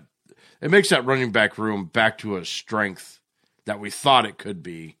makes that running back room back to a strength that we thought it could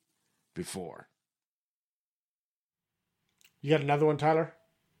be before. You got another one, Tyler?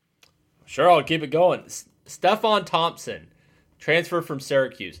 Sure, I'll keep it going. Stephon Thompson, transfer from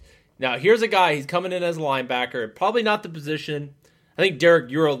Syracuse. Now, here's a guy, he's coming in as a linebacker, probably not the position. I think,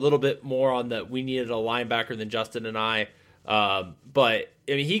 Derek, you're a little bit more on the we needed a linebacker than Justin and I. But,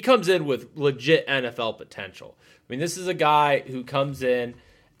 I mean, he comes in with legit NFL potential. I mean, this is a guy who comes in,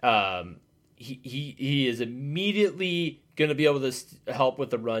 he is immediately going to be able to help with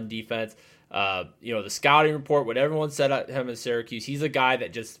the run defense. The scouting report, what everyone said at him in Syracuse, he's a guy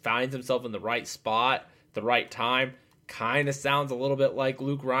that just finds himself in the right spot, the right time. Kind of sounds a little bit like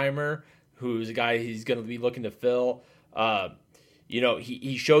Luke Reimer, who's a guy he's going to be looking to fill.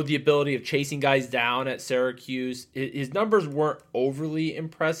 He showed the ability of chasing guys down at Syracuse. His numbers weren't overly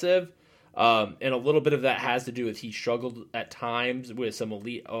impressive, and a little bit of that has to do with he struggled at times with some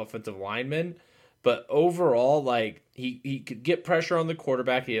elite offensive linemen. But overall, like he could get pressure on the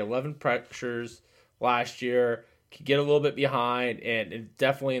quarterback. He had 11 pressures last year. Could get a little bit behind, and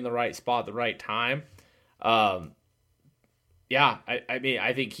definitely in the right spot, the right time. I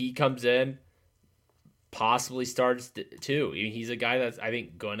think he comes in, possibly starts too. He's a guy that's, I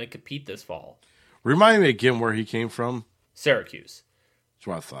think, going to compete this fall. Remind me again where he came from. Syracuse. That's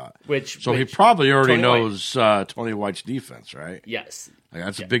what I thought. Which he probably already Tony knows Tony White's defense, right? Yes. Like,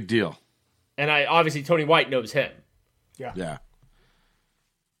 that's a big deal. And obviously Tony White knows him. Yeah.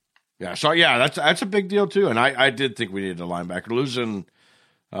 So that's a big deal too. And I did think we needed a linebacker. Losing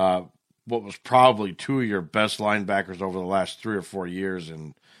what was probably two of your best linebackers over the last 3 or 4 years,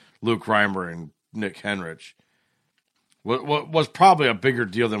 and Luke Reimer and Nick Henrich, was probably a bigger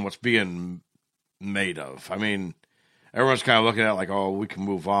deal than what's being made of. I mean, everyone's kind of looking at it like, oh, we can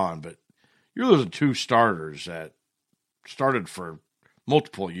move on, but you're losing 2 starters that started for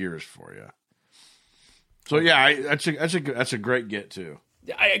multiple years for you. So yeah, that's a great get too.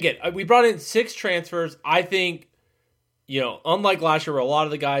 We brought in 6 transfers. I think, unlike last year where a lot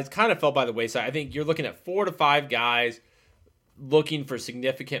of the guys kind of fell by the wayside, I think you're looking at 4 to 5 guys looking for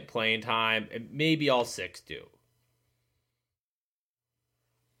significant playing time, and maybe all 6 do.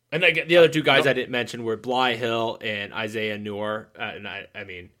 And the other 2 guys I didn't mention were Bly Hill and Isaiah Noor. And I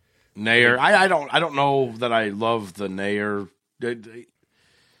mean, Nair. I don't know that I love the Nair.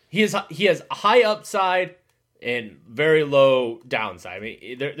 He has high upside and very low downside. I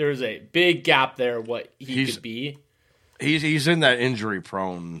mean, there's a big gap there. What he could be. He's in that injury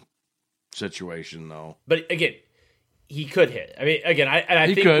prone situation though. But again, he could hit. I mean, again,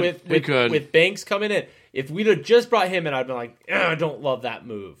 I think with Banks coming in, if we'd have just brought him in, I'd been like, I don't love that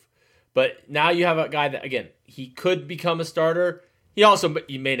move. But now you have a guy that, again, he could become a starter.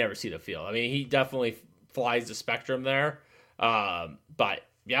 You may never see the field. I mean, he definitely flies the spectrum there. But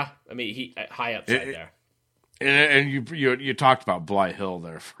yeah, I mean, he high upside there. And you talked about Bly Hill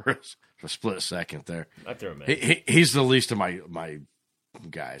there for a split second there. I threw him in. He's the least of my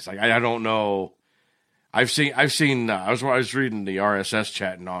guys. Like I don't know. I was reading the RSS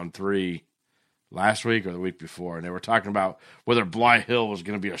chatting on 3 last week or the week before, and they were talking about whether Bly Hill was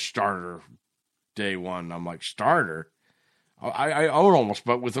going to be a starter day one. And I'm like, starter? I would almost,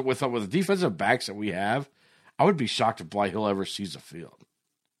 but with the defensive backs that we have, I would be shocked if Bly Hill ever sees the field.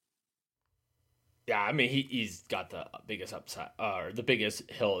 Yeah, I mean, he's got the biggest upside, or the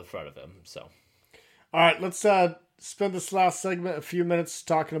biggest hill in front of him. So, all right, let's spend this last segment a few minutes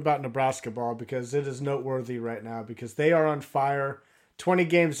talking about Nebraska ball, because it is noteworthy right now because they are on fire. 20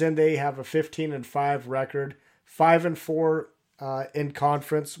 games in, they have a 15-5 record, 5-4 in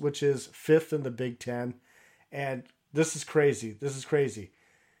conference, which is 5th in the Big Ten, and this is crazy.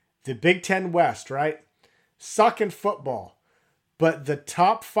 The Big Ten West, right? Suck in football. But the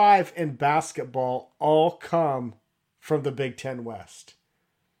top 5 in basketball all come from the Big Ten West.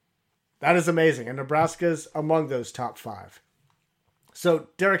 That is amazing. And Nebraska's among those top 5. So,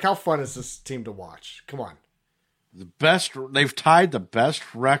 Derek, how fun is this team to watch? Come on. They've tied the best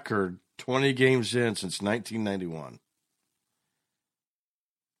record 20 games in since 1991.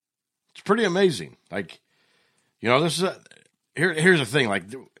 It's pretty amazing. Like, this is here's the thing. Like,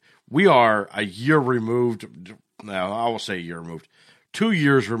 we are a year removed. Now, I will say a year removed. 2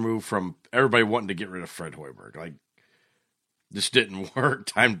 years removed from everybody wanting to get rid of Fred Hoiberg. Like, this didn't work.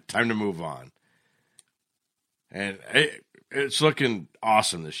 Time to move on. And it's looking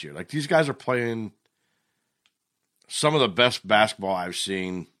awesome this year. Like, these guys are playing some of the best basketball I've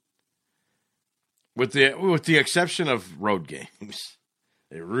seen, with the exception of road games.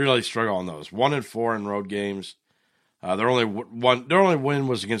 They really struggle on those. 1-4 in road games. Their only win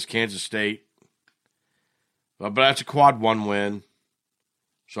was against Kansas State, but that's a quad 1 win,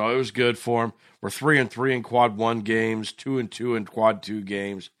 so it was good for them. We're 3-3 in quad 1 games, 2-2 in quad 2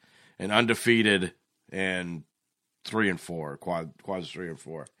 games, and undefeated in 3-4 quads 3 and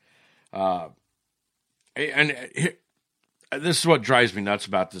 4. This is what drives me nuts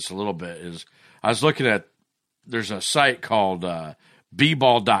about this a little bit is I was looking at, there's a site called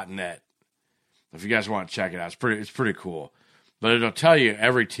bball.net. If you guys want to check it out, it's pretty cool. But it'll tell you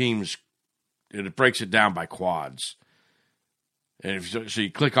every team's, it breaks it down by quads. And so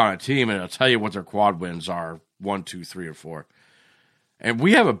you click on a team and it'll tell you what their quad wins are, 1, 2, 3, or 4. And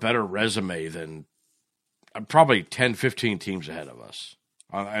we have a better resume than probably 10, 15 teams ahead of us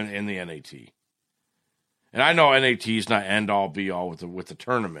in the NAT. And I know NAT is not end all be all with the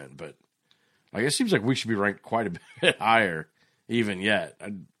tournament, but like it seems like we should be ranked quite a bit higher even yet.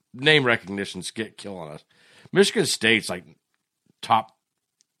 Name recognition's killing us. Michigan State's like top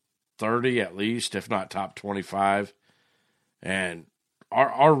 30 at least, if not top 25. And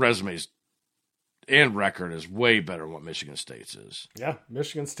our resumes and record is way better than what Michigan State's is. Yeah,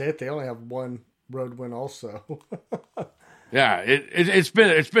 Michigan State, they only have one road win also. Yeah, it's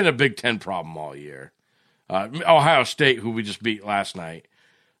been a Big Ten problem all year. Ohio State, who we just beat last night,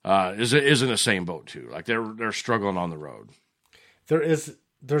 is in the same boat too. Like they're struggling on the road.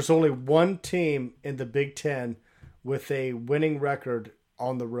 There's only one team in the Big Ten with a winning record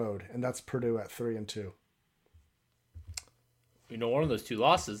on the road, and that's Purdue at 3-2. You know, one of those 2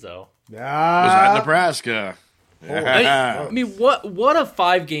 losses though. Was at Nebraska. I mean, what a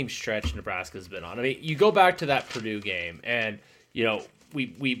 5-game stretch Nebraska's been on. I mean, you go back to that Purdue game, and you know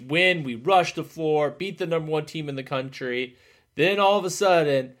we win, we rush the floor, beat the number 1 team in the country. Then all of a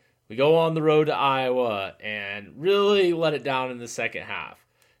sudden, we go on the road to Iowa and really let it down in the second half,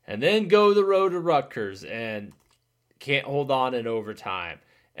 and then go the road to Rutgers and can't hold on in overtime.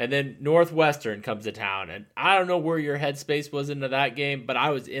 And then Northwestern comes to town, and I don't know where your headspace was into that game, but I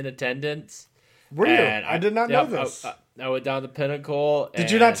was in attendance. Were you? I did not know this. I went down the Pinnacle. Did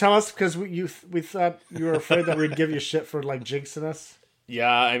you not tell us because we thought you were afraid that we'd give you shit for like jinxing us?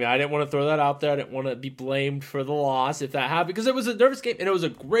 Yeah, I mean, I didn't want to throw that out there. I didn't want to be blamed for the loss if that happened because it was a nervous game and it was a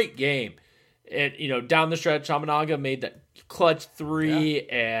great game. And down the stretch, Shamanaga made that clutch 3,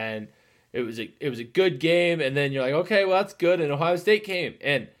 and it was a good game. And then you're like, okay, well that's good. And Ohio State came,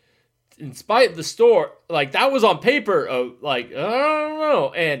 and in spite of the score, like that was on paper of like I don't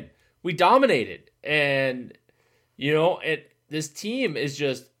know, and we dominated. And this team is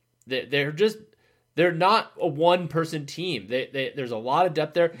just they're not a one-person team. There's a lot of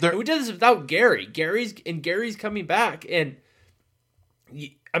depth there. And we did this without Gary. Gary's coming back, and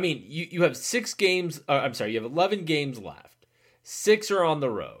you have 6 games. You have 11 games left. 6 are on the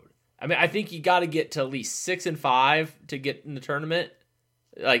road. I mean, I think you got to get to at least 6-5 to get in the tournament.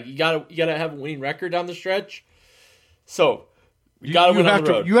 Like you got to have a winning record down the stretch. So you got to win on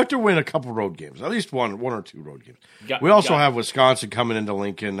the road. You have to win a couple road games, at least one or 2 road games. We also have Wisconsin coming into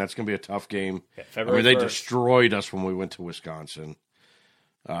Lincoln. That's going to be a tough game. Yeah, they destroyed us when we went to Wisconsin.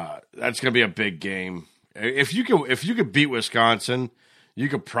 That's going to be a big game. If you could beat Wisconsin, you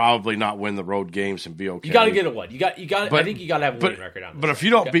could probably not win the road games and be okay. You got to get a win. I think you got to have a winning record on this. But if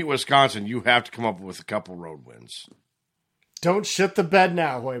you don't beat Wisconsin, you have to come up with a couple road wins. Don't shit the bed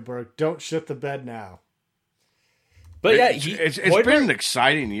now, Hoiberg. Don't shit the bed now. But yeah, it's been an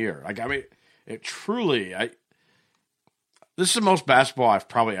exciting year. Like, I mean, it truly. This is the most basketball I've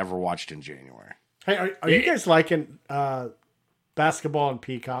probably ever watched in January. Hey, are you guys liking basketball on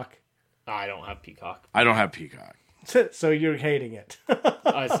Peacock? I don't have Peacock. I don't have Peacock. So you're hating it.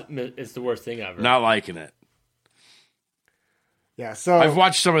 It's the worst thing ever. Not liking it. Yeah. So I've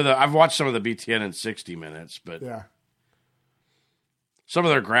watched some of the BTN in 60 minutes, but yeah. Some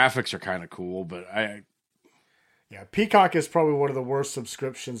of their graphics are kind of cool, but yeah, Peacock is probably one of the worst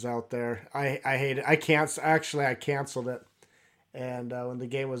subscriptions out there. I hate it. I canceled it, and when the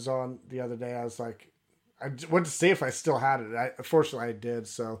game was on the other day, I was like, I went to see if I still had it. Unfortunately, I did.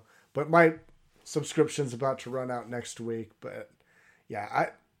 So, but my subscription's about to run out next week. But yeah,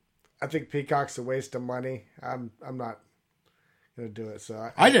 I think Peacock's a waste of money. I'm not gonna do it.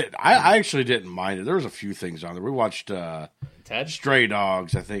 So I actually didn't mind it. There was a few things on there. We watched Ted? Stray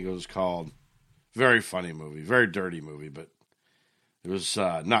Dogs, I think it was called. Very funny movie, very dirty movie, but it was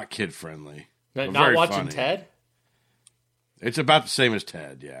not kid friendly. Not watching funny. Ted? It's about the same as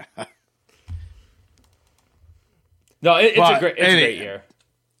Ted, yeah. No, it's a great year.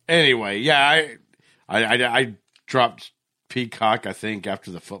 Anyway, yeah, I dropped Peacock, I think,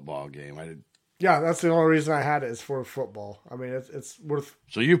 after the football game. Yeah, that's the only reason I had it is for football. I mean, it's worth.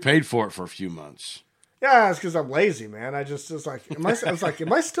 So you paid for it for a few months. Yeah, it's because I'm lazy, man. I was like,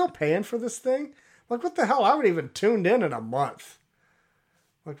 am I still paying for this thing? Like, what the hell? I haven't even tuned in a month.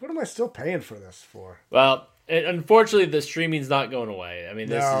 Like, what am I still paying for this for? Well, unfortunately, the streaming's not going away. I mean,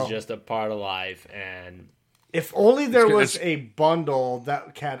 this No. is just a part of life, and If only there was a bundle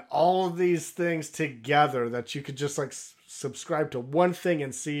that had all of these things together that you could just like subscribe to one thing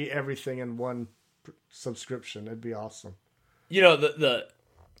and see everything in one subscription. It'd be awesome. you know the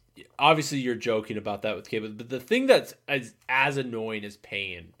obviously you're joking about that with cable, but the thing that's as annoying as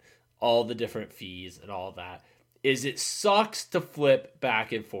paying all the different fees and all that is it sucks to flip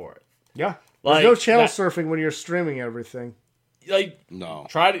back and forth. Yeah. Like, There's no channel surfing when you're streaming everything. Like, No.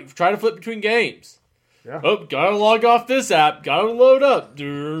 try to flip between games. Yeah. Oh, gotta log off this app. Gotta load up.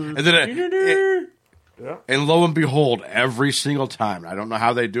 And then and lo and behold, every single time, I don't know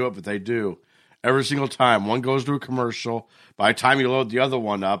how they do it, but they do. Every single time, one goes to a commercial. By the time you load the other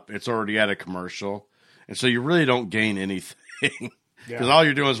one up, it's already at a commercial. And so you really don't gain anything. Because all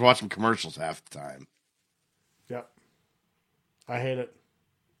you're doing is watching commercials half the time. Yep. I hate it.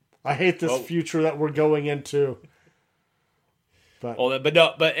 I hate this future that we're going into. But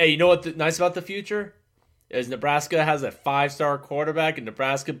hey, you know what nice about the future is? Nebraska has a 5-star quarterback, and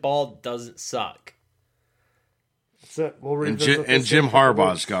Nebraska ball doesn't suck. that's it. We'll And revisit this Jim in a couple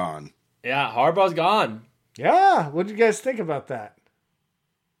Harbaugh's weeks. gone. Yeah, Harbaugh's gone. Yeah. What do you guys think about that?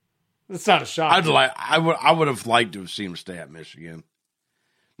 It's not a shock. I would have liked to have seen him stay at Michigan.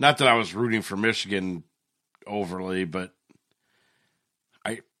 Not that I was rooting for Michigan overly, but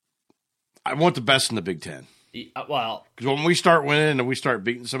I want the best in the Big Ten. Well, Because when we start winning and we start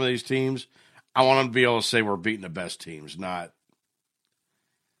beating some of these teams, I want them to be able to say we're beating the best teams, not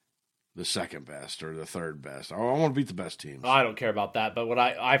the second best or the third best. I want to beat the best teams. I don't care about that. But what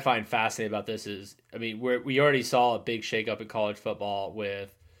I find fascinating about this is, I mean, we already saw a big shakeup in college football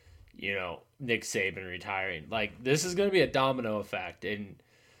with, Nick Saban retiring. Like, this is going to be a domino effect. And,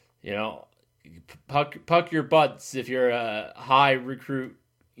 puck your butts if you're a high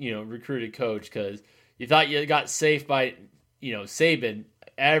recruited coach, because you thought you got safe by, Saban.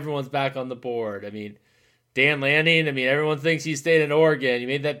 Everyone's back on the board. I mean, Dan Lanning, everyone thinks he stayed in Oregon. He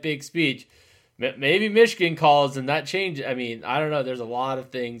made that big speech. Maybe Michigan calls and that changes. I mean, I don't know. There's a lot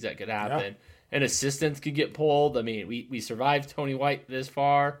of things that could happen. Yeah. And assistants could get pulled. I mean, we survived Tony White this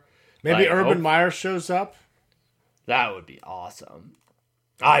far. Maybe Urban Meyer shows up. That would be awesome.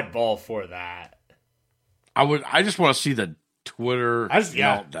 I'd ball for that. I just want to see the Twitter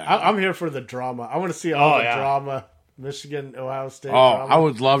meltdown. I'm here for the drama. I want to see all the drama. Michigan, Ohio State. Drama. I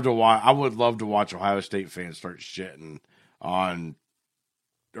would love to watch. I would love to watch Ohio State fans start shitting on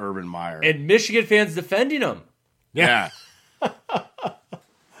Urban Meyer and Michigan fans defending him. Yeah.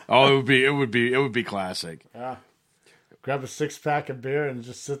 it would be classic. Yeah. Grab a 6-pack of beer and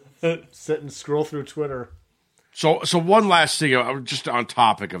just sit and scroll through Twitter. So one last thing, just on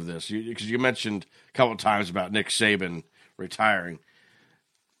topic of this, because you mentioned a couple of times about Nick Saban retiring.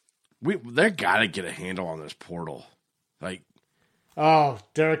 They got to get a handle on this portal. Like, oh,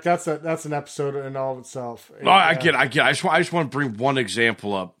 Derek, that's an episode in all of itself. No, I get. I just want to bring one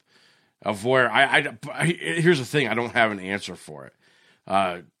example up of where here's the thing. I don't have an answer for it.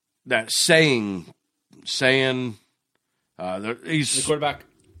 That saying, he's the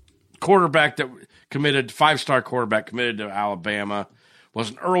quarterback that committed 5-star quarterback committed to Alabama,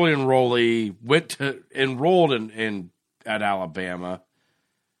 was an early enrollee, enrolled at Alabama,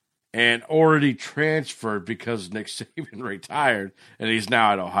 and already transferred because Nick Saban retired, and he's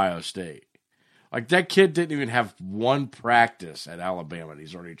now at Ohio State. Like, that kid didn't even have one practice at Alabama, and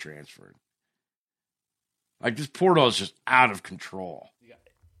he's already transferred. Like, this portal is just out of control.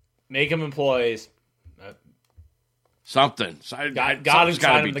 Make them employees. Something. Got to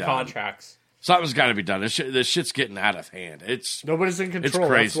sign them the contracts. Something's got to be done. This shit's getting out of hand. Nobody's in control. It's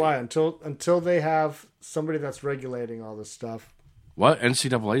crazy. That's why until they have somebody that's regulating all this stuff. What?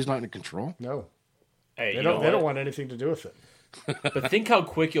 NCAA's not in control? No. Hey, they don't want anything to do with it. But think how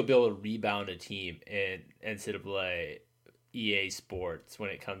quick you'll be able to rebound a team in NCAA EA Sports when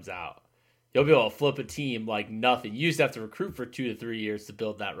it comes out. You'll be able to flip a team like nothing. You used to have to recruit for 2 to 3 years to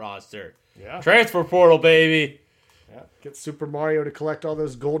build that roster. Yeah. Transfer portal, baby. Yeah. Get Super Mario to collect all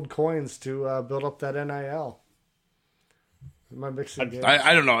those gold coins to build up that NIL. Am I mixing games?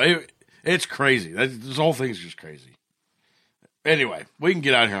 I don't know. It's crazy. This whole thing's just crazy. Anyway, we can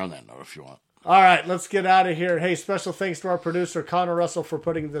get out of here on that note if you want. All right, let's get out of here. Hey, special thanks to our producer, Connor Russell, for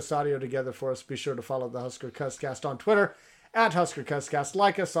putting this audio together for us. Be sure to follow the Husker Cuzcast on Twitter at Husker Cuzcast.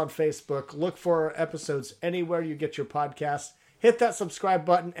 Like us on Facebook. Look for our episodes anywhere you get your podcasts. Hit that subscribe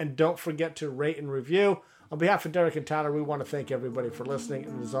button, and don't forget to rate and review. On behalf of Derek and Tyler, we want to thank everybody for listening,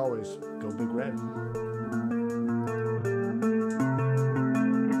 and as always, go Big Red.